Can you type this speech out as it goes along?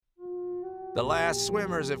The last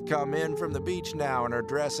swimmers have come in from the beach now and are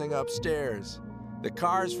dressing upstairs. The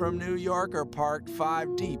cars from New York are parked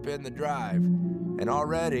 5 deep in the drive, and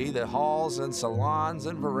already the halls and salons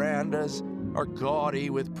and verandas are gaudy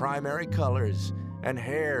with primary colors and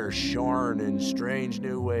hair shorn in strange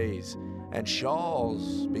new ways, and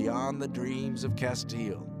shawls beyond the dreams of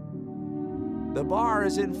Castile. The bar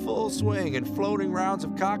is in full swing, and floating rounds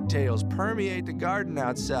of cocktails permeate the garden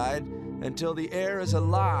outside until the air is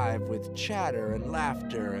alive with chatter and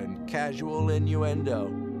laughter and casual innuendo,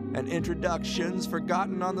 and introductions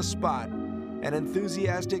forgotten on the spot, and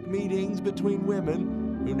enthusiastic meetings between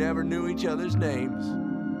women who never knew each other's names.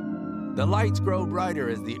 The lights grow brighter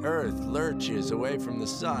as the earth lurches away from the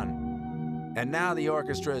sun, and now the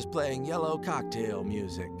orchestra is playing yellow cocktail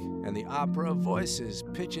music, and the opera of voices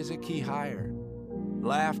pitches a key higher.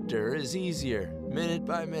 Laughter is easier, minute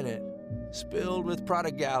by minute, spilled with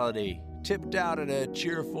prodigality, tipped out at a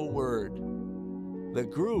cheerful word. The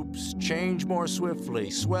groups change more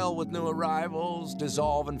swiftly, swell with new arrivals,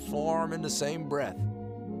 dissolve and form in the same breath.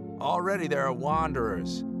 Already there are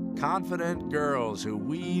wanderers, confident girls who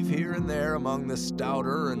weave here and there among the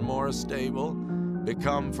stouter and more stable,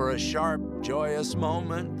 become for a sharp, joyous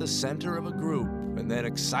moment the center of a group, and then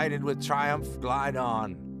excited with triumph glide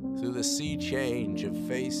on through the sea change of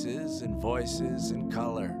faces and voices and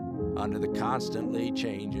color under the constantly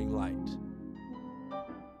changing light.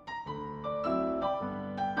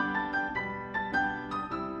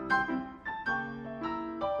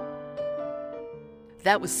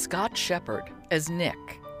 That was Scott Shepard as Nick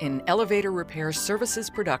in Elevator Repair Services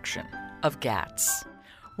production of Gatz.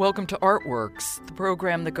 Welcome to Artworks, the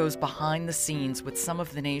program that goes behind the scenes with some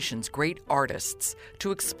of the nation's great artists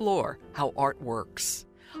to explore how art works.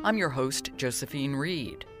 I'm your host, Josephine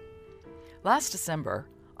Reed. Last December,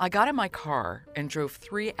 I got in my car and drove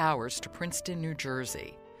 3 hours to Princeton, New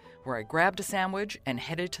Jersey, where I grabbed a sandwich and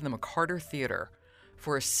headed to the McCarter Theater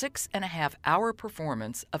for a 6.5-hour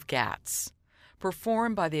performance of Gatz,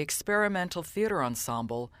 performed by the experimental theater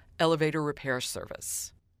ensemble Elevator Repair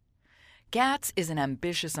Service. Gatz is an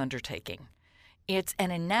ambitious undertaking. It's an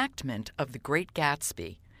enactment of The Great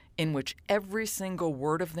Gatsby, in which every single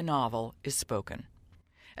word of the novel is spoken.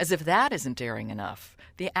 As if that isn't daring enough,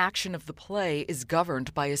 the action of the play is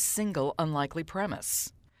governed by a single unlikely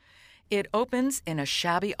premise. It opens in a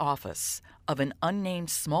shabby office of an unnamed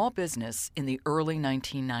small business in the early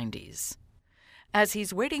 1990s. As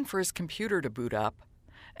he's waiting for his computer to boot up,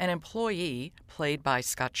 an employee, played by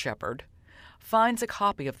Scott Shepard, finds a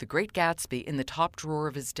copy of The Great Gatsby in the top drawer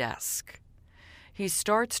of his desk. He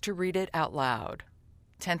starts to read it out loud,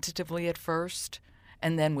 tentatively at first,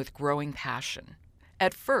 and then with growing passion.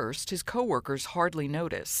 At first, his coworkers hardly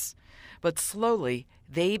notice, but slowly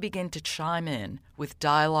they begin to chime in with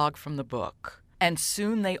dialogue from the book, and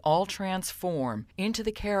soon they all transform into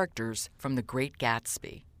the characters from The Great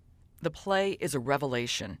Gatsby. The play is a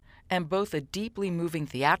revelation, and both a deeply moving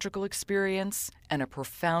theatrical experience and a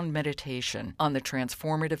profound meditation on the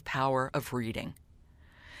transformative power of reading.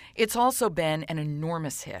 It's also been an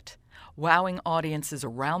enormous hit, wowing audiences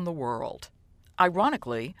around the world.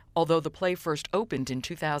 Ironically, although the play first opened in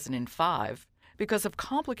 2005, because of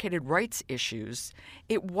complicated rights issues,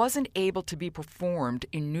 it wasn't able to be performed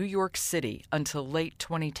in New York City until late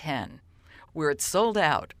 2010, where it sold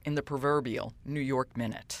out in the proverbial New York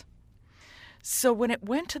Minute. So when it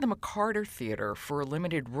went to the McCarter Theater for a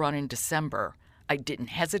limited run in December, I didn't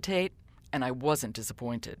hesitate, and I wasn't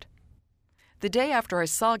disappointed. The day after I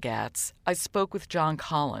saw Gatz, I spoke with John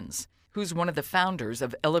Collins, who's one of the founders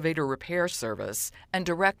of Elevator Repair Service and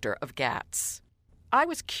director of Gatz. I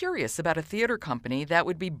was curious about a theater company that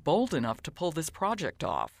would be bold enough to pull this project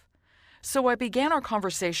off. So I began our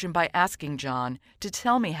conversation by asking John to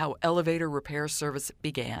tell me how Elevator Repair Service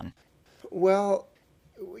began. Well,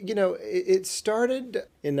 it started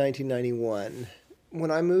in 1991.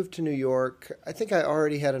 When I moved to New York, I think I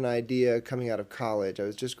already had an idea coming out of college. I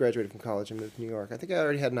was just graduated from college and moved to New York. I think I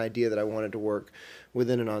already had an idea that I wanted to work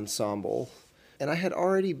within an ensemble. And I had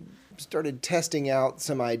already started testing out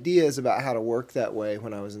some ideas about how to work that way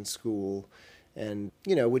when I was in school. And,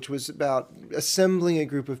 which was about assembling a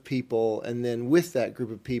group of people and then with that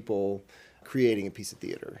group of people creating a piece of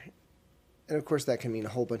theater. And of course, that can mean a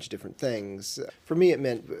whole bunch of different things. For me, it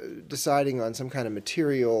meant deciding on some kind of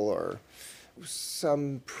material or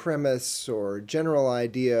some premise or general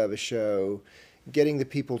idea of a show, getting the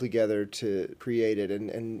people together to create it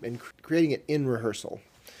and creating it in rehearsal.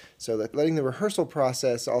 So that letting the rehearsal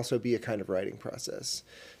process also be a kind of writing process.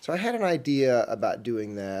 So I had an idea about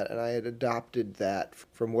doing that, and I had adopted that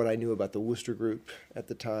from what I knew about the Wooster Group at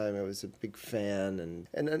the time. I was a big fan,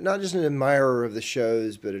 and not just an admirer of the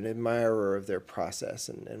shows, but an admirer of their process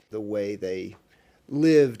and the way they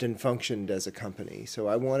lived and functioned as a company. So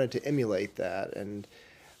I wanted to emulate that. And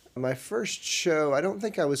my first show, I don't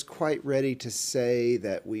think I was quite ready to say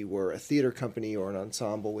that we were a theater company or an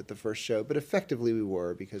ensemble with the first show, but effectively we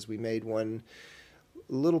were, because we made one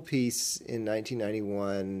little piece in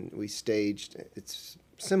 1991. We staged, it's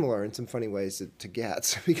similar in some funny ways to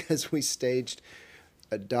Gatz, because we staged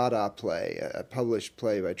a Dada play, a published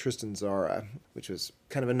play by Tristan Tzara, which was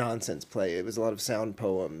kind of a nonsense play. It was a lot of sound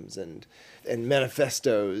poems and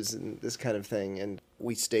manifestos and this kind of thing, and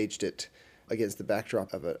we staged it against the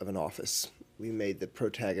backdrop of an office. We made the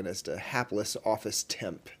protagonist a hapless office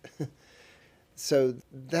temp. So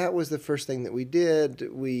that was the first thing that we did.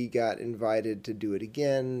 We got invited to do it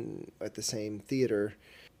again at the same theater,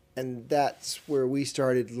 and that's where we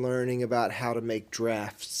started learning about how to make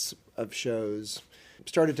drafts of shows.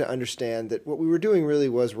 Started to understand that what we were doing really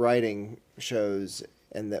was writing shows,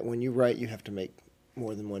 and that when you write, you have to make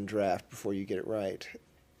more than one draft before you get it right.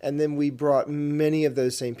 And then we brought many of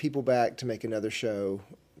those same people back to make another show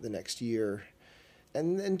the next year.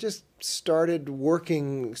 And then just started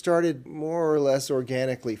more or less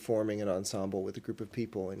organically forming an ensemble with a group of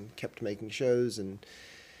people, and kept making shows and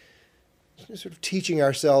sort of teaching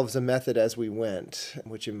ourselves a method as we went,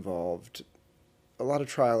 which involved a lot of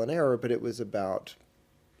trial and error, but it was about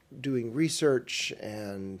doing research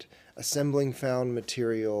and assembling found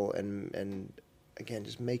material and again,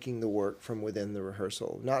 just making the work from within the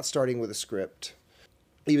rehearsal, not starting with a script.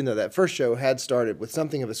 Even though that first show had started with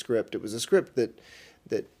something of a script, it was a script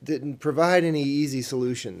that didn't provide any easy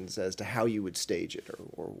solutions as to how you would stage it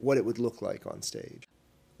or what it would look like on stage.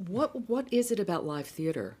 What is it about live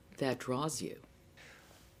theater that draws you?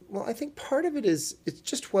 Well, I think part of it is it's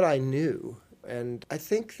just what I knew. And I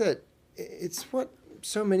think that it's what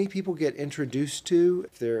so many people get introduced to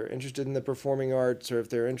if they're interested in the performing arts, or if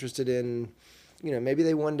they're interested in, maybe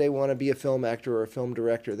they one day want to be a film actor or a film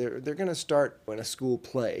director. They're going to start in a school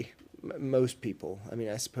play. Most people. I mean,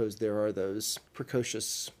 I suppose there are those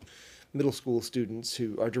precocious middle school students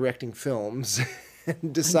who are directing films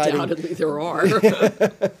and deciding. Undoubtedly there are.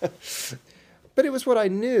 But it was what I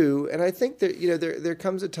knew, and I think that there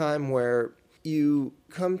comes a time where you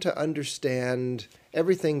come to understand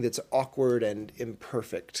everything that's awkward and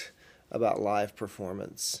imperfect about live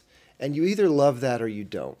performance, and you either love that or you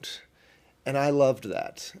don't. And I loved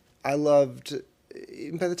that. By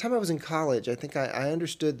the time I was in college, I think I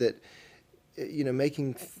understood that,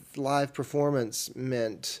 making live performance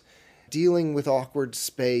meant dealing with awkward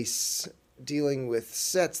space, dealing with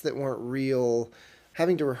sets that weren't real,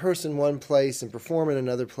 having to rehearse in one place and perform in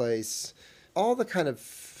another place. All the kind of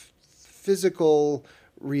physical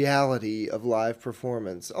reality of live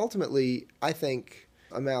performance ultimately, I think,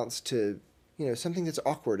 amounts to, something that's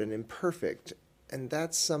awkward and imperfect. And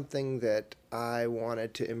that's something that I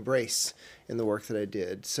wanted to embrace in the work that I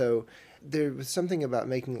did. So there was something about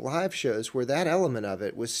making live shows where that element of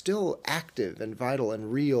it was still active and vital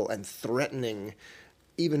and real and threatening,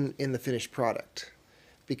 even in the finished product.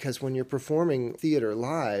 Because when you're performing theater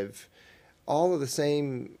live, all of the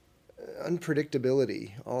same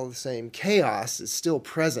unpredictability, all the same chaos is still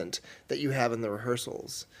present that you have in the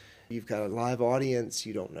rehearsals. You've got a live audience,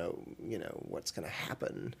 you don't know, what's going to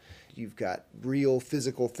happen. You've got real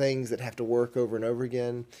physical things that have to work over and over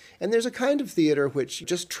again. And there's a kind of theater which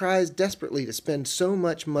just tries desperately to spend so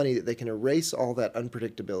much money that they can erase all that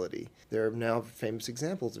unpredictability. There are now famous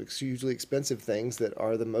examples of hugely expensive things that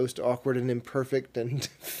are the most awkward and imperfect and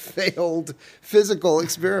failed physical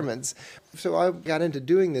experiments. So I got into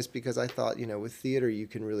doing this because I thought, with theater you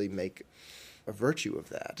can really make a virtue of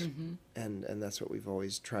that. Mm-hmm. And that's what we've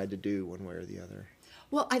always tried to do one way or the other.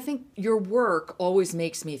 Well, I think your work always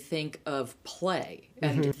makes me think of play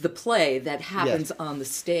and the play that happens on the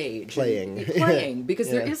stage. Playing, because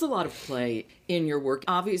there is a lot of play in your work,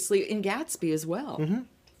 obviously in Gatsby as well. Mm-hmm.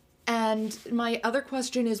 And my other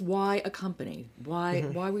question is, why a company? Why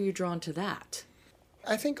were you drawn to that?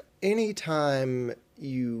 I think any time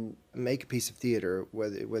you make a piece of theater,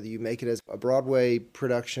 whether you make it as a Broadway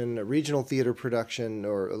production, a regional theater production,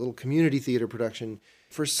 or a little community theater production,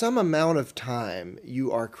 for some amount of time,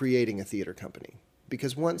 you are creating a theater company.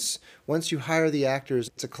 Because once you hire the actors,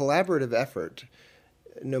 it's a collaborative effort,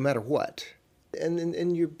 no matter what.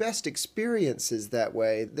 And your best experiences that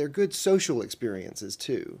way, they're good social experiences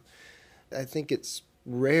too. I think it's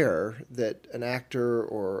rare that an actor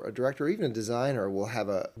or a director or even a designer will have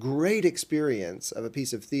a great experience of a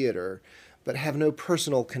piece of theater but have no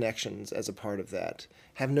personal connections as a part of that,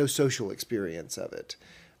 have no social experience of it.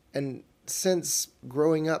 And since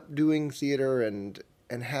growing up doing theater and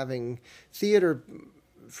having theater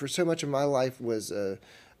for so much of my life was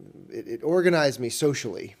it organized me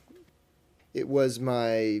socially. It was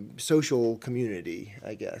my social community,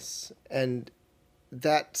 I guess. And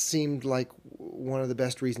that seemed like one of the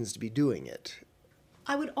best reasons to be doing it.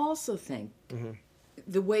 I would also think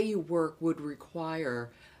the way you work would require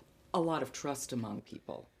a lot of trust among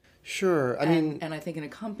people. Sure. And I think in a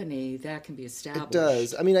company that can be established. It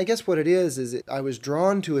does. I mean, I guess what it is I was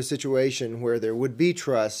drawn to a situation where there would be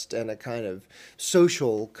trust and a kind of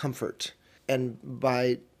social comfort. And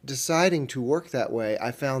by deciding to work that way,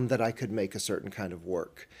 I found that I could make a certain kind of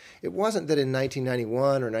work. It wasn't that in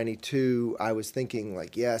 1991 or 92 I was thinking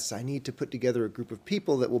like, yes, I need to put together a group of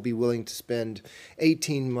people that will be willing to spend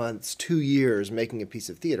 18 months, 2 years making a piece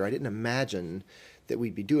of theater. I didn't imagine that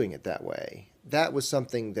we'd be doing it that way. That was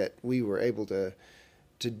something that we were able to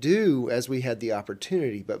do as we had the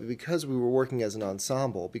opportunity, but because we were working as an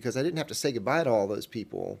ensemble, because I didn't have to say goodbye to all those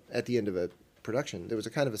people at the end of a production, there was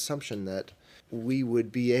a kind of assumption that we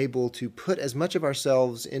would be able to put as much of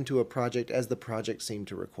ourselves into a project as the project seemed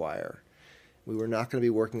to require. We were not going to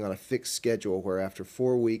be working on a fixed schedule where after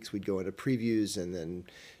 4 weeks we'd go into previews and then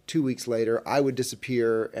 2 weeks later I would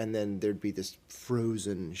disappear and then there'd be this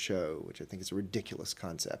frozen show, which I think is a ridiculous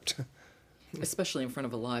concept. Especially in front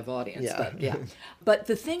of a live audience. Yeah. But, yeah. But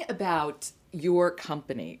the thing about your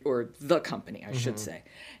company, or the company, I should say,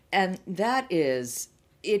 and that is,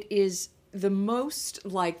 it is the most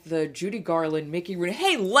like the Judy Garland, Mickey Rooney,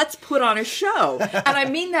 hey, let's put on a show. And I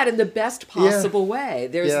mean that in the best possible way.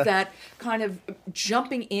 There's that kind of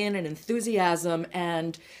jumping in and enthusiasm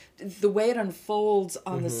and the way it unfolds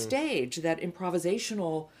on the stage, that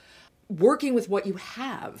improvisational, working with what you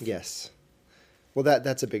have. Yes. Well,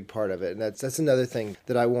 that's a big part of it. And that's another thing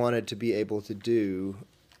that I wanted to be able to do.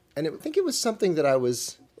 And I think it was something that I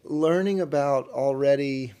was learning about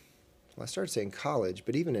already. Well, I started saying college,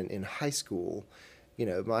 but even in high school, you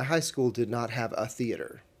know, my high school did not have a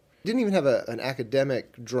theater. It didn't even have an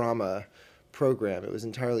academic drama program. It was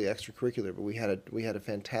entirely extracurricular, but we had a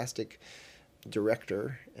fantastic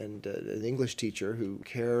director and an English teacher who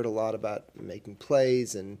cared a lot about making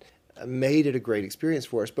plays and made it a great experience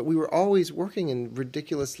for us. But we were always working in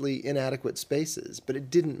ridiculously inadequate spaces, but it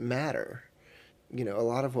didn't matter. You know, a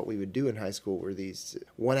lot of what we would do in high school were these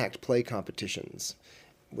one-act play competitions,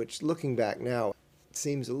 which looking back now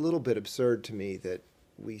seems a little bit absurd to me that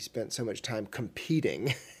we spent so much time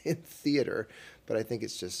competing in theater, but I think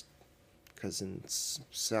it's just because in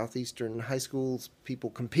southeastern high schools people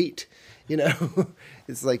compete. You know,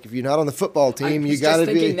 it's like if you're not on the football team, you got to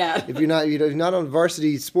be. If you're not on a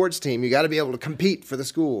varsity sports team, you got to be able to compete for the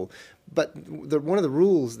school. But one of the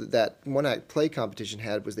rules that one-act play competition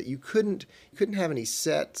had was that you couldn't have any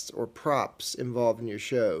sets or props involved in your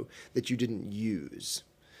show that you didn't use.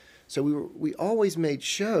 So we always made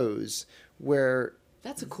shows where...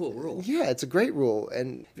 That's a cool rule. Yeah, it's a great rule.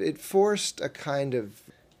 And it forced a kind of,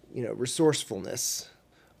 you know, resourcefulness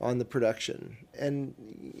on the production. And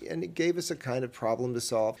it gave us a kind of problem to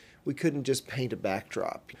solve. We couldn't just paint a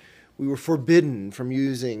backdrop. We were forbidden from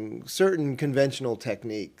using certain conventional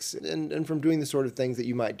techniques and from doing the sort of things that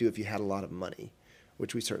you might do if you had a lot of money,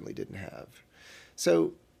 which we certainly didn't have.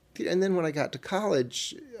 So... And then when I got to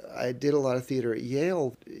college, I did a lot of theater at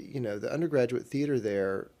Yale. You know, the undergraduate theater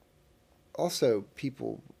there, also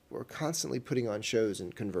people were constantly putting on shows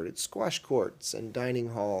in converted squash courts and dining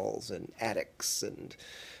halls and attics. And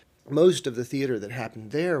most of the theater that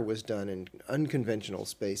happened there was done in unconventional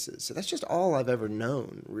spaces. So that's just all I've ever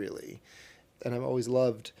known, really. And I've always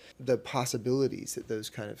loved the possibilities that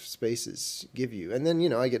those kind of spaces give you. And then, you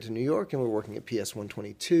know, I get to New York and we're working at PS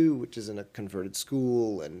 122, which is in a converted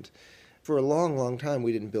school. And for a long, long time,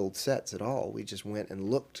 we didn't build sets at all. We just went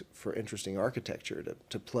and looked for interesting architecture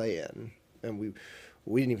to play in. And we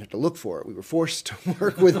didn't even have to look for it. We were forced to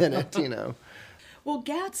work within it, you know. Well,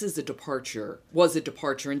 Gatz was a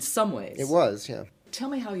departure in some ways. It was, yeah. Tell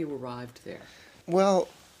me how you arrived there. Well,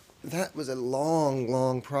 that was a long,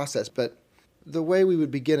 long process, but the way we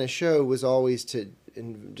would begin a show was always to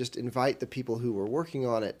just invite the people who were working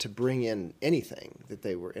on it to bring in anything that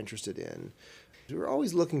they were interested in. We were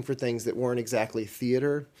always looking for things that weren't exactly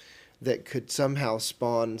theater, that could somehow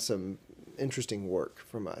spawn some interesting work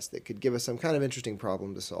from us, that could give us some kind of interesting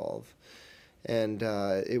problem to solve. And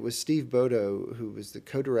it was Steve Bodo, who was the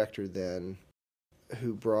co-director then,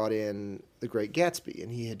 who brought in The Great Gatsby,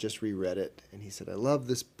 and he had just reread it, and he said, I love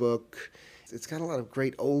this book. It's got a lot of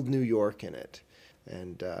great old New York in it.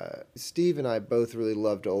 And Steve and I both really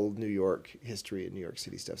loved old New York history and New York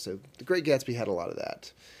City stuff. So The Great Gatsby had a lot of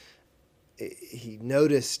that. He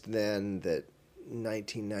noticed then that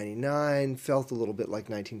 1999 felt a little bit like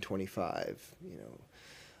 1925.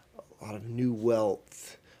 A lot of new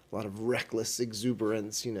wealth, a lot of reckless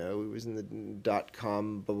exuberance. It was in the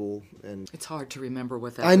dot-com bubble. And it's hard to remember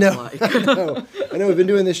what that was like. I know. We've been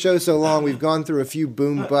doing this show so long, we've gone through a few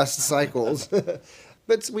boom-bust cycles.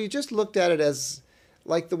 But we just looked at it as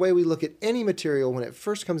like the way we look at any material when it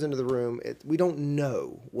first comes into the room. We don't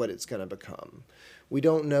know what it's going to become. We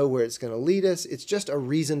don't know where it's going to lead us. It's just a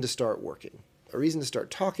reason to start working, a reason to start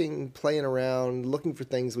talking, playing around, looking for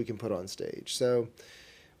things we can put on stage. So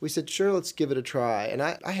we said, sure, let's give it a try. And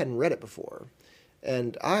I hadn't read it before.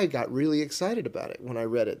 And I got really excited about it when I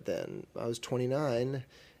read it then. I was 29,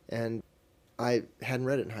 and I hadn't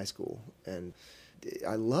read it in high school. And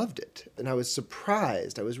I loved it. And I was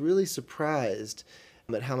surprised. I was really surprised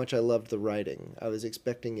at how much I loved the writing. I was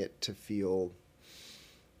expecting it to feel...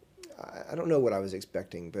 I don't know what I was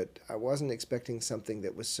expecting, but I wasn't expecting something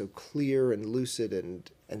that was so clear and lucid and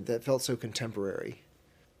that felt so contemporary.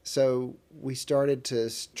 So we started to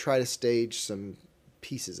try to stage some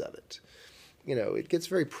pieces of it. It gets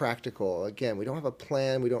very practical. Again, we don't have a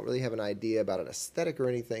plan. We don't really have an idea about an aesthetic or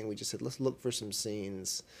anything. We just said, let's look for some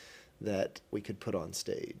scenes that we could put on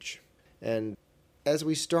stage. And as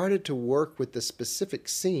we started to work with the specific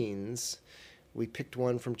scenes, we picked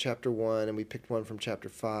one from chapter 1 and we picked one from chapter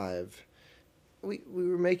 5. We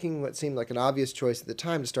were making what seemed like an obvious choice at the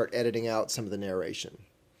time to start editing out some of the narration.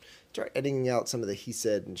 Start editing out some of the he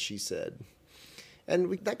said and she said.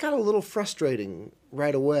 And that got a little frustrating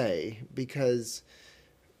right away because,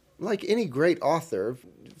 like any great author,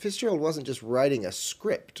 Fitzgerald wasn't just writing a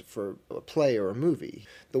script for a play or a movie.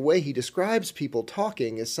 The way he describes people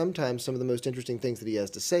talking is sometimes some of the most interesting things that he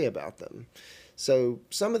has to say about them. So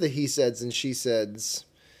some of the he saids and she saids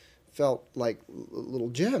felt like little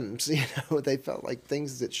gems, They felt like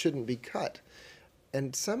things that shouldn't be cut.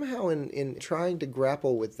 And somehow in trying to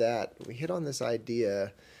grapple with that, we hit on this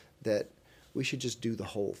idea that we should just do the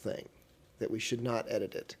whole thing, that we should not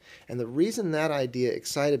edit it. And the reason that idea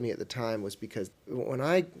excited me at the time was because when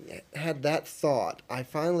I had that thought, I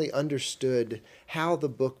finally understood how the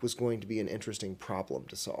book was going to be an interesting problem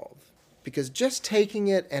to solve. Because just taking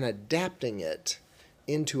it and adapting it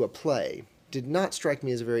into a play did not strike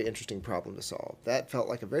me as a very interesting problem to solve. That felt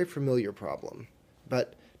like a very familiar problem.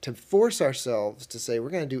 But to force ourselves to say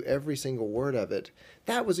we're going to do every single word of it,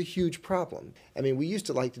 that was a huge problem. I mean, we used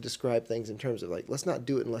to like to describe things in terms of like, let's not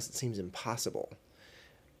do it unless it seems impossible.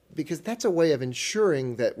 Because that's a way of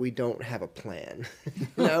ensuring that we don't have a plan,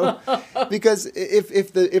 Because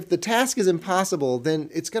if the task is impossible, then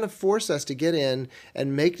it's going to force us to get in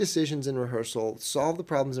and make decisions in rehearsal, solve the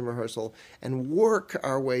problems in rehearsal, and work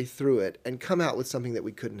our way through it and come out with something that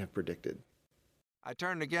we couldn't have predicted. I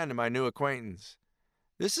turned again to my new acquaintance.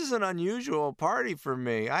 This is an unusual party for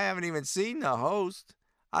me. I haven't even seen the host.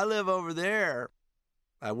 I live over there.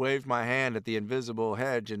 I waved my hand at the invisible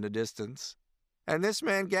hedge in the distance. And this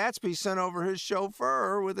man Gatsby sent over his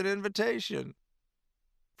chauffeur with an invitation.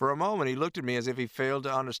 For a moment, he looked at me as if he failed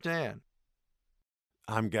to understand.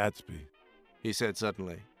 I'm Gatsby, he said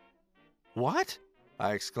suddenly. What?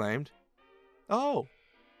 I exclaimed. Oh,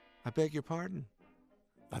 I beg your pardon.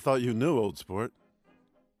 I thought you knew, old sport.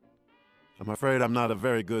 I'm afraid I'm not a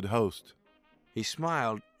very good host. He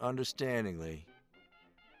smiled understandingly.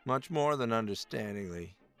 Much more than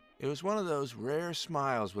understandingly. It was one of those rare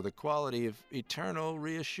smiles with a quality of eternal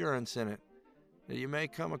reassurance in it that you may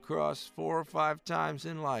come across 4 or 5 times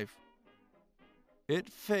in life. It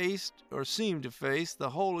faced, or seemed to face,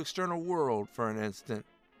 the whole external world for an instant,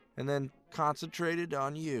 and then concentrated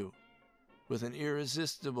on you, with an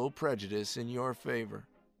irresistible prejudice in your favor.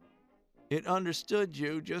 It understood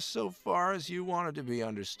you just so far as you wanted to be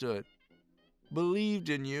understood, believed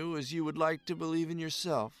in you as you would like to believe in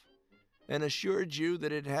yourself, and assured you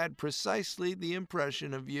that it had precisely the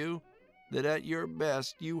impression of you that at your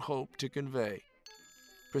best you hoped to convey.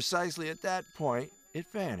 Precisely at that point, it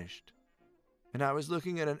vanished, and I was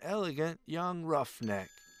looking at an elegant young roughneck,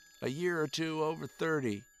 a year or 2 over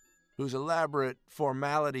 30, whose elaborate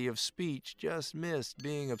formality of speech just missed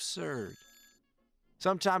being absurd.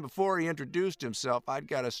 Sometime before he introduced himself, I'd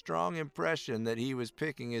got a strong impression that he was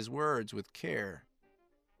picking his words with care.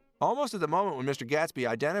 Almost at the moment when Mr. Gatsby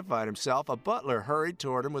identified himself, a butler hurried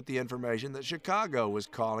toward him with the information that Chicago was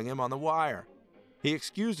calling him on the wire. He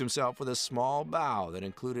excused himself with a small bow that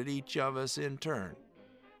included each of us in turn.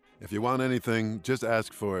 If you want anything, just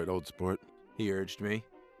ask for it, old sport, he urged me.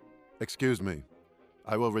 Excuse me.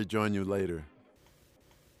 I will rejoin you later.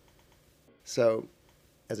 So,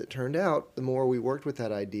 as it turned out, the more we worked with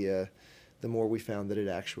that idea, the more we found that it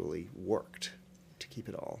actually worked to keep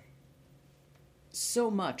it all. So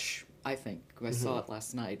much, I think. I saw it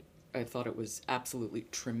last night. I thought it was absolutely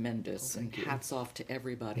tremendous. And hats off to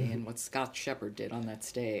everybody. And what Scott Shepherd did on that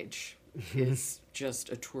stage is just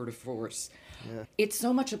a tour de force. Yeah. It's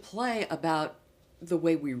so much a play about the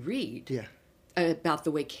way we read. Yeah. About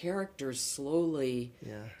the way characters slowly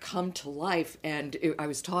come to life. And I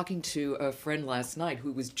was talking to a friend last night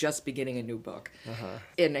who was just beginning a new book.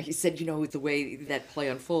 And he said, the way that play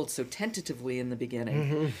unfolds so tentatively in the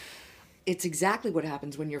beginning, it's exactly what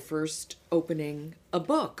happens when you're first opening a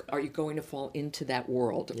book. Are you going to fall into that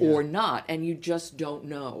world or not? And you just don't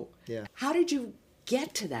know. Yeah. How did you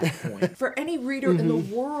get to that point? For any reader in the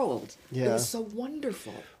world, it was so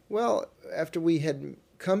wonderful. Well, after we had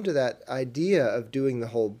come to that idea of doing the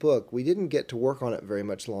whole book, we didn't get to work on it very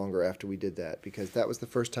much longer after we did that, because that was the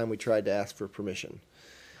first time we tried to ask for permission,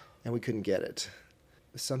 and we couldn't get it.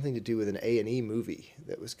 It was something to do with an A&E movie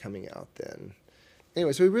that was coming out then.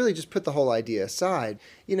 Anyway, so we really just put the whole idea aside.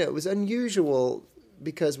 It was unusual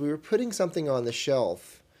because we were putting something on the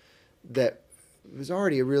shelf that was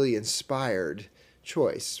already a really inspired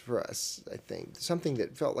choice for us, I think. Something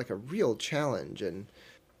that felt like a real challenge. And,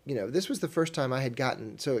 this was the first time I had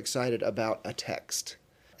gotten so excited about a text,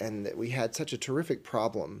 and that we had such a terrific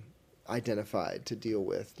problem identified to deal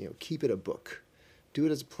with. Keep it a book. Do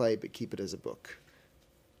it as a play, but keep it as a book.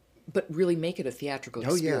 But really make it a theatrical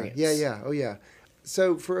experience. Oh, yeah.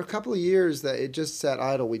 So for a couple of years, that it just sat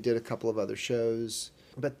idle. We did a couple of other shows.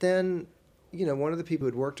 But then, one of the people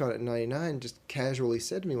who had worked on it in 99 just casually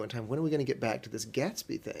said to me one time, when are we going to get back to this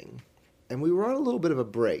Gatsby thing? And we were on a little bit of a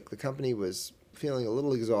break. The company was feeling a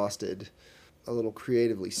little exhausted, a little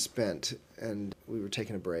creatively spent, and we were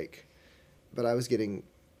taking a break. But I was getting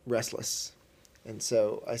restless. And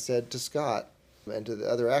so I said to Scott and to the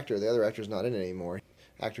other actor's not in it anymore,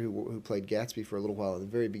 actor who played Gatsby for a little while in the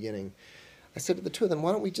very beginning, I said to the two of them,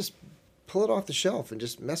 why don't we just pull it off the shelf and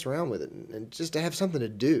just mess around with it and just to have something to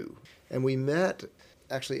do? And we met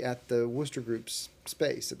actually at the Worcester Group's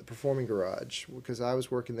space at the Performing Garage, because I was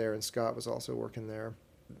working there and Scott was also working there.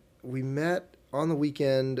 We met on the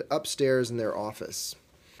weekend upstairs in their office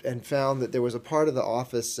and found that there was a part of the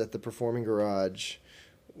office at the Performing Garage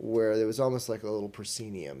where there was almost like a little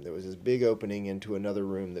proscenium. There was this big opening into another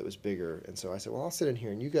room that was bigger. And so I said, well, I'll sit in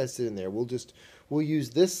here and you guys sit in there. We'll use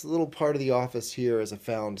this little part of the office here as a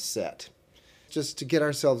found set, just to get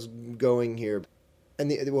ourselves going here. And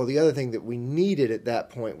the other thing that we needed at that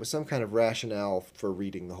point was some kind of rationale for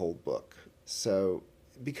reading the whole book. So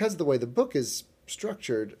because of the way the book is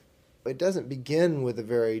structured, it doesn't begin with a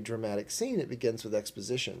very dramatic scene. It begins with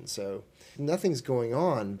exposition. So nothing's going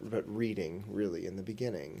on but reading, really, in the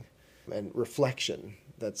beginning, and reflection.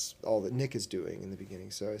 That's all that Nick is doing in the beginning.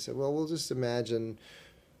 So I said, well, we'll just imagine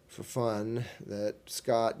for fun that,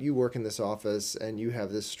 Scott, you work in this office and you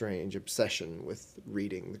have this strange obsession with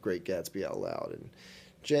reading The Great Gatsby out loud. And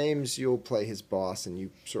James, you'll play his boss and you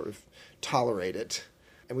sort of tolerate it.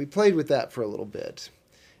 And we played with that for a little bit.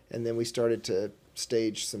 And then we started to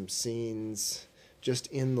stage some scenes just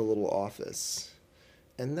in the little office.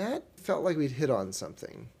 And that felt like we'd hit on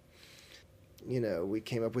something. We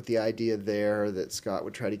came up with the idea there that Scott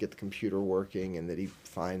would try to get the computer working and that he'd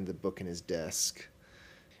find the book in his desk.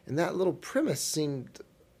 And that little premise seemed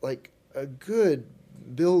like a good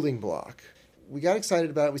building block. We got excited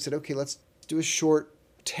about it. We said, okay, let's do a short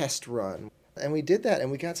test run. And we did that,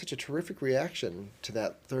 and we got such a terrific reaction to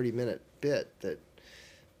that 30-minute bit that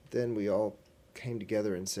then we all came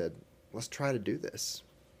together and said, let's try to do this.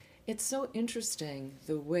 It's so interesting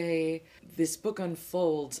the way this book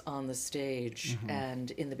unfolds on the stage.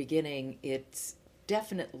 And in the beginning, it's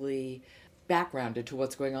definitely backgrounded to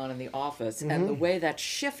what's going on in the office and the way that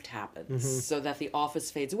shift happens so that the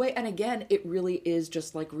office fades away. And again, it really is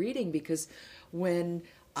just like reading, because when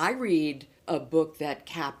I read a book that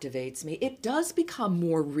captivates me, it does become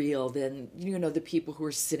more real than, the people who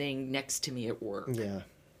are sitting next to me at work.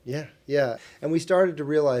 Yeah. And we started to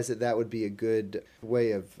realize that would be a good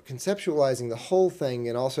way of conceptualizing the whole thing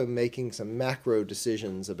and also making some macro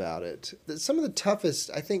decisions about it. Some of the toughest,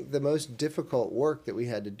 I think the most difficult work that we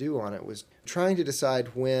had to do on it was trying to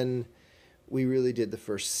decide when we really did the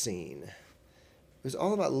first scene. It was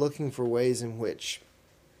all about looking for ways in which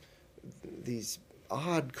these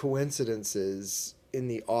odd coincidences in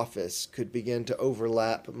the office could begin to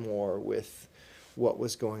overlap more with what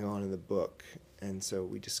was going on in the book. And so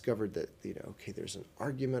we discovered that, okay, there's an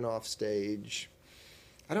argument off stage.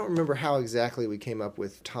 I don't remember how exactly we came up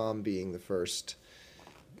with Tom being the first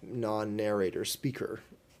non-narrator speaker.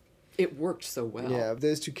 It worked so well. Yeah,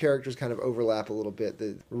 those two characters kind of overlap a little bit.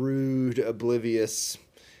 The rude, oblivious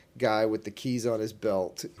guy with the keys on his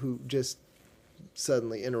belt who just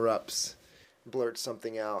suddenly interrupts, blurts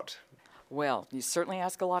something out. Well, you certainly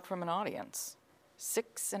ask a lot from an audience.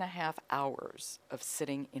 6.5 hours of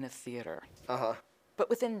sitting in a theater. Uh-huh. But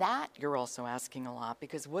within that, you're also asking a lot,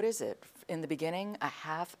 because what is it? In the beginning, a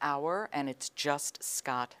half hour, and it's just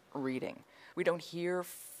Scott reading. We don't hear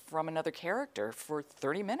from another character for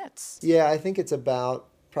 30 minutes. Yeah, I think it's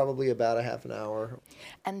probably about a half an hour.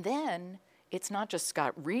 And then it's not just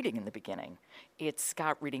Scott reading in the beginning. It's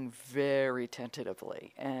Scott reading very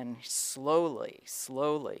tentatively and slowly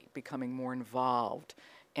becoming more involved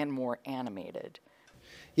and more animated.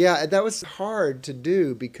 Yeah, that was hard to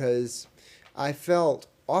do because I felt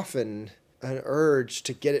often an urge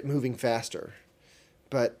to get it moving faster,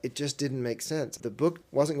 but it just didn't make sense. The book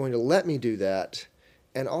wasn't going to let me do that.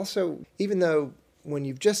 And also, even though when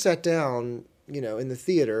you've just sat down, in the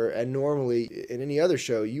theater, and normally in any other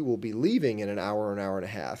show, you will be leaving in an hour and a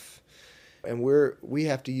half. And we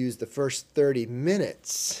have to use the first 30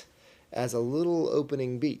 minutes as a little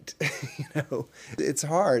opening beat. It's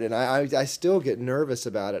hard, and I still get nervous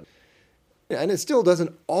about it. And it still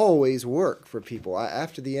doesn't always work for people.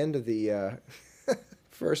 After the end of the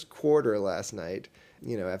first quarter last night,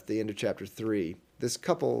 after the end of chapter 3, this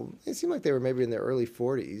couple, it seemed like they were maybe in their early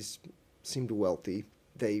 40s, seemed wealthy.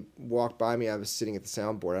 They walked by me. I was sitting at the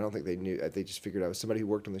soundboard. I don't think they knew. They just figured I was somebody who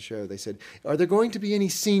worked on the show. They said, "Are there going to be any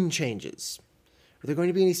scene changes? Are there going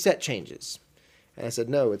to be any set changes?" And I said,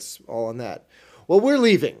 "No, it's all on that." "Well, we're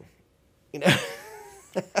leaving." I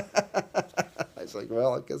was like,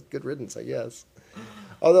 well, I guess good riddance, I guess.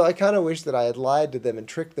 Although I kind of wish that I had lied to them and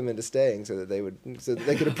tricked them into staying so that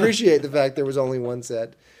they could appreciate the fact there was only one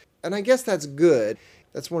set. And I guess that's good.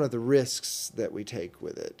 That's one of the risks that we take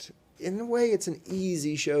with it. In a way, it's an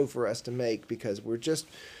easy show for us to make because we're just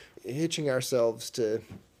hitching ourselves to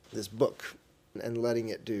this book and letting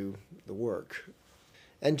it do the work.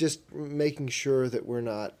 And just making sure that we're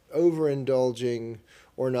not overindulging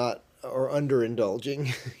or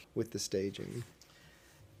underindulging with the staging.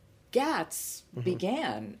 Gatz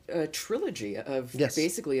began a trilogy of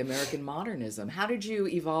basically American modernism. How did you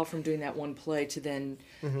evolve from doing that one play to then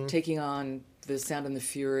taking on The Sound and the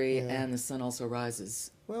Fury and The Sun Also Rises?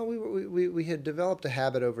 Well, we had developed a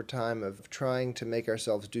habit over time of trying to make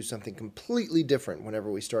ourselves do something completely different whenever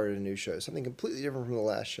we started a new show, something completely different from the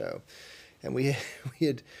last show. And we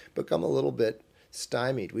had become a little bit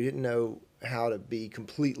stymied. We didn't know how to be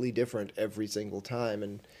completely different every single time.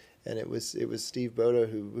 And it was Steve Boda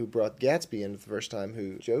who brought Gatsby in the first time,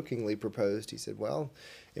 who jokingly proposed. He said, "Well,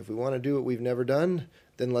 if we want to do what we've never done,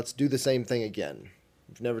 then let's do the same thing again.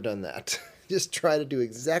 We've never done that. Just try to do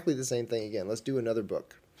exactly the same thing again. Let's do another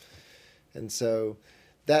book." And so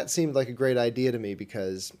that seemed like a great idea to me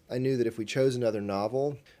because I knew that if we chose another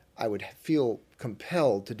novel, I would feel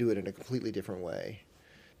compelled to do it in a completely different way.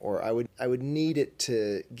 Or I would need it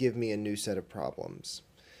to give me a new set of problems.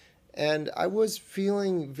 And I was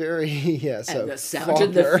feeling very, so and The Sound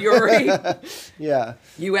and the Fury. Yeah.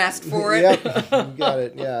 You asked for it. Yep, you got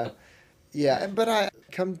it, yeah. Yeah, but I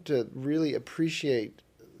come to really appreciate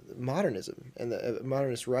modernism and the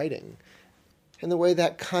modernist writing. And the way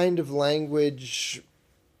that kind of language,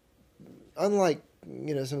 unlike,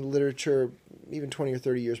 some literature even 20 or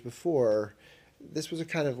 30 years before, this was a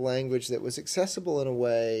kind of language that was accessible in a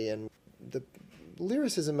way, and the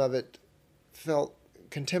lyricism of it felt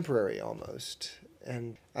contemporary almost.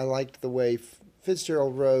 And I liked the way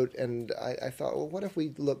Fitzgerald wrote, and I thought, well, what if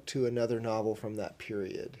we looked to another novel from that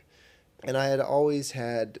period? And I had always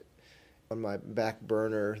had on my back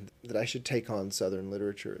burner that I should take on Southern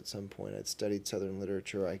literature at some point. I'd studied Southern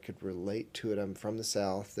literature. I could relate to it. I'm from the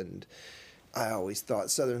South, and I always thought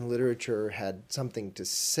Southern literature had something to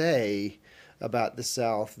say about the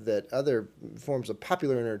South that other forms of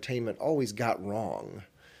popular entertainment always got wrong.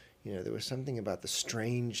 There was something about the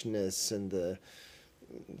strangeness and the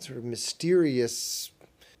sort of mysterious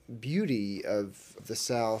beauty of the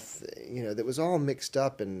South, that was all mixed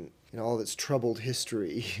up in all of its troubled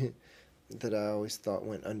history that I always thought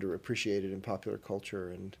went underappreciated in popular culture.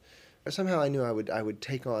 And somehow I knew I would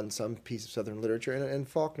take on some piece of Southern literature. And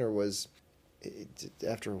Faulkner was,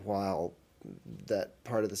 after a while, that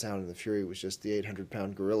part of The Sound and the Fury was just the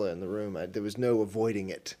 800-pound gorilla in the room. There was no avoiding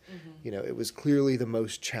it. It was clearly the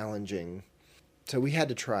most challenging. So we had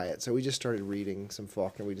to try it. So we just started reading some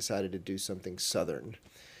Faulkner. We decided to do something Southern.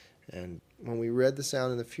 And when we read The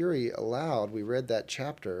Sound and the Fury aloud, we read that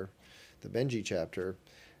chapter, the Benji chapter,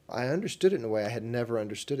 I understood it in a way I had never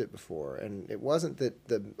understood it before. And it wasn't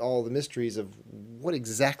that all the mysteries of what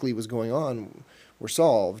exactly was going on were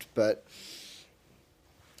solved, but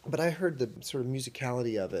I heard the sort of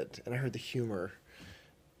musicality of it, and I heard the humor,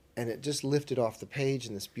 and it just lifted off the page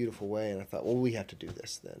in this beautiful way, and I thought, well, we have to do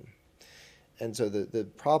this then. And so the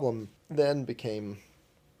problem then became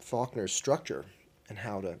Faulkner's structure and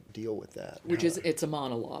how to deal with that. Which is, it's a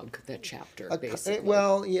monologue, that chapter, basically.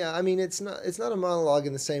 Well, yeah, I mean, it's not a monologue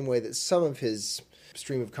in the same way that some of his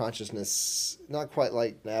stream of consciousness, not quite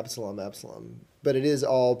like Absalom, but it is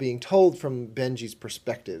all being told from Benji's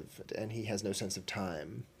perspective, and he has no sense of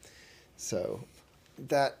time. So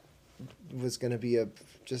that was going to be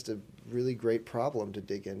just a really great problem to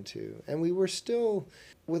dig into. And we were still,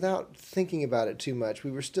 without thinking about it too much,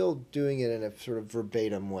 we were still doing it in a sort of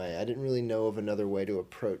verbatim way. I didn't really know of another way to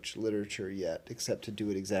approach literature yet, except to do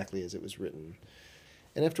it exactly as it was written.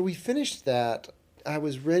 And after we finished that, I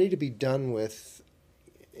was ready to be done with,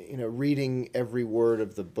 reading every word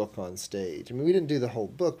of the book on stage. I mean, we didn't do the whole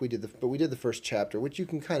book, but we did the first chapter, which you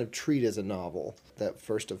can kind of treat as a novel, that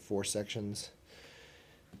first of 4 sections.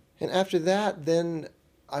 And after that, then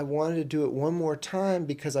I wanted to do it one more time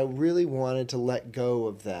because I really wanted to let go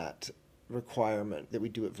of that requirement that we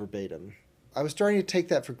do it verbatim. I was starting to take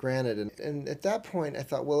that for granted, and at that point I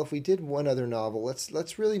thought, well, if we did one other novel,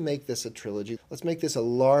 let's really make this a trilogy. Let's make this a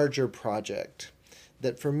larger project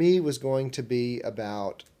that for me was going to be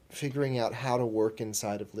about figuring out how to work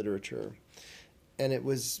inside of literature. And it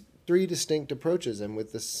was 3 distinct approaches, and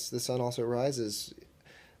with this, The Sun Also Rises,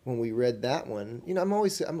 when we read that one,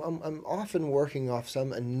 I'm often working off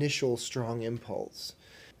some initial strong impulse.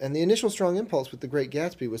 And the initial strong impulse with The Great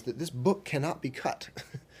Gatsby was that this book cannot be cut.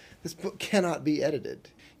 This book cannot be edited.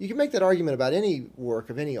 You can make that argument about any work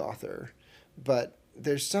of any author, but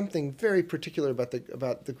there's something very particular about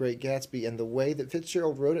the Great Gatsby, and the way that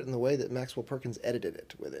Fitzgerald wrote it and the way that Maxwell Perkins edited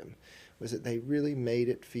it with him was that they really made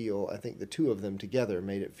it feel, I think the two of them together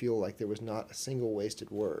made it feel like there was not a single wasted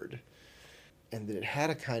word, and that it had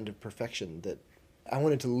a kind of perfection that I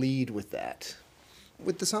wanted to lead with that.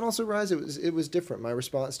 With The Sun Also Rises, it was different. My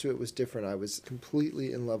response to it was different. I was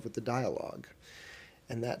completely in love with the dialogue.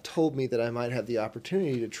 And that told me that I might have the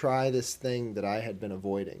opportunity to try this thing that I had been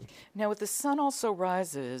avoiding. Now, with The Sun Also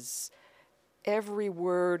Rises, every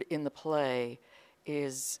word in the play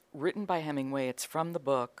is written by Hemingway. It's from the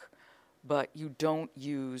book, but you don't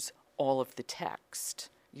use all of the text.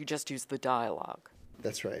 You just use the dialogue.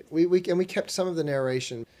 That's right. We kept some of the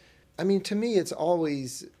narration. I mean, to me, it's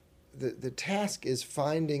always the task is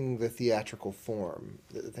finding the theatrical form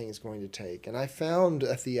that the thing is going to take. And I found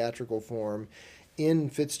a theatrical form in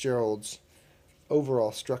Fitzgerald's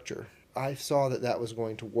overall structure. I saw that was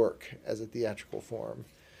going to work as a theatrical form.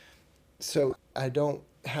 So I don't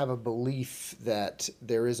have a belief that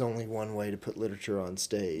there is only one way to put literature on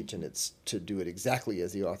stage, and it's to do it exactly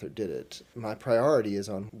as the author did it. My priority is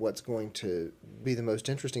on what's going to be the most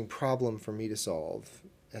interesting problem for me to solve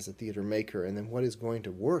as a theater maker, and then what is going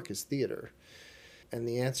to work as theater. And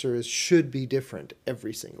the answer is should be different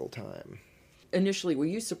every single time. Initially, were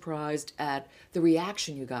you surprised at the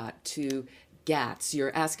reaction you got to Gatz?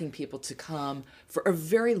 You're asking people to come for a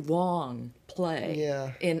very long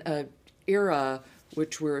play in an era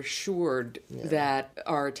which we're assured that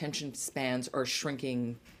our attention spans are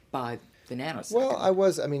shrinking by the nanosecond. Well, I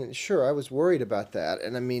was worried about that.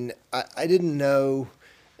 And I didn't know,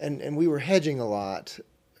 and we were hedging a lot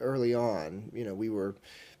early on. We were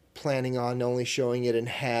planning on only showing it in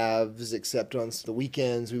halves, except on the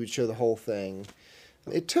weekends we would show the whole thing.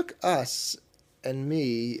 It took us and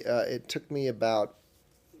me, it took me about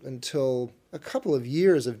until a couple of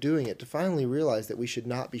years of doing it to finally realize that we should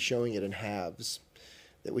not be showing it in halves,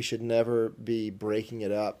 that we should never be breaking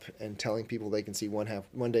it up and telling people they can see one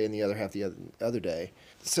day and the other half the other day.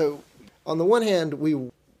 So on the one hand, we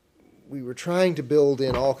were trying to build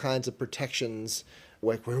in all kinds of protections,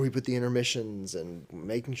 like where we put the intermissions and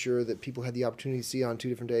making sure that people had the opportunity to see it on 2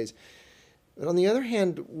 different days. But on the other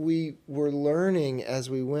hand, we were learning as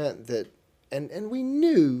we went that, and we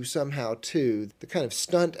knew somehow too, the kind of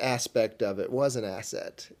stunt aspect of it was an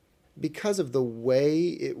asset. Because of the way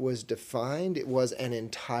it was defined, it was an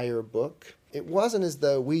entire book. It wasn't as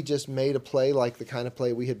though we just made a play like the kind of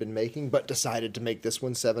play we had been making, but decided to make this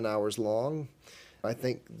one 7 hours long. I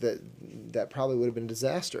think that probably would have been a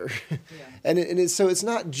disaster. Yeah. So it's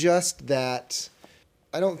not just that.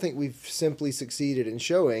 I don't think we've simply succeeded in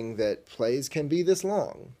showing that plays can be this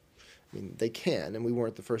long. I mean, they can, and we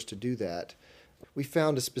weren't the first to do that. We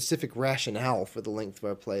found a specific rationale for the length of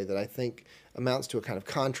our play that I think amounts to a kind of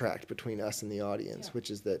contract between us and the audience,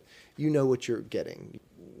 which is that you know what you're getting.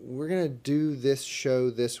 we're going to do this show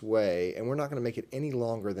this way, and we're not going to make it any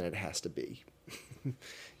longer than it has to be.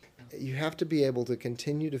 You have to be able to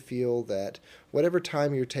continue to feel that whatever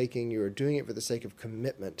time you're taking, you're doing it for the sake of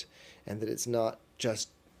commitment, and that it's not just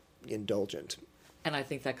indulgent. And I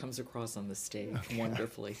think that comes across on the stage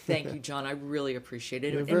wonderfully. Thank you, John. I really appreciate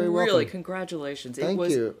it. You're and very welcome. Really, congratulations. Thank it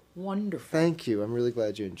was you. Wonderful. Thank you. I'm really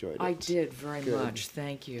glad you enjoyed it. I did very Good. much.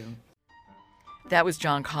 Thank you. That was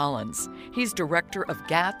John Collins. He's director of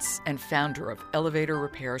Gatz and founder of Elevator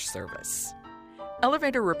Repair Service.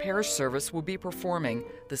 Elevator Repair Service will be performing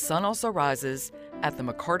The Sun Also Rises at the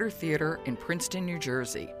McCarter Theater in Princeton, New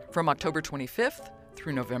Jersey from October 25th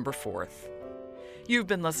through November 4th. You've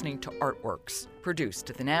been listening to Artworks, produced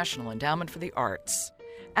at the National Endowment for the Arts.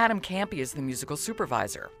 Adam Campy is the musical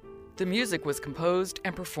supervisor. The music was composed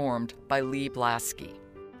and performed by Lee Blasky.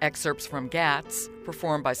 Excerpts from Gatz,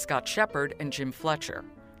 performed by Scott Shepard and Jim Fletcher.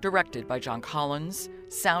 Directed by John Collins,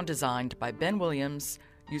 sound designed by Ben Williams,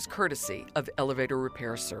 use courtesy of Elevator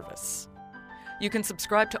Repair Service. You can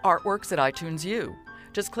subscribe to Artworks at iTunes U.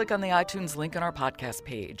 Just click on the iTunes link on our podcast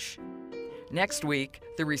page. Next week,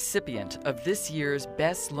 the recipient of this year's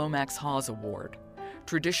Best Lomax Hawes Award,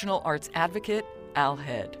 traditional arts advocate Al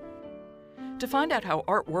Head. To find out how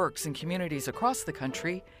art works in communities across the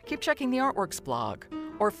country, keep checking the Artworks blog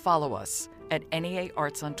or follow us at NEA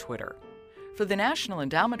Arts on Twitter. For the National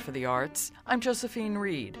Endowment for the Arts, I'm Josephine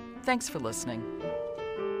Reed. Thanks for listening.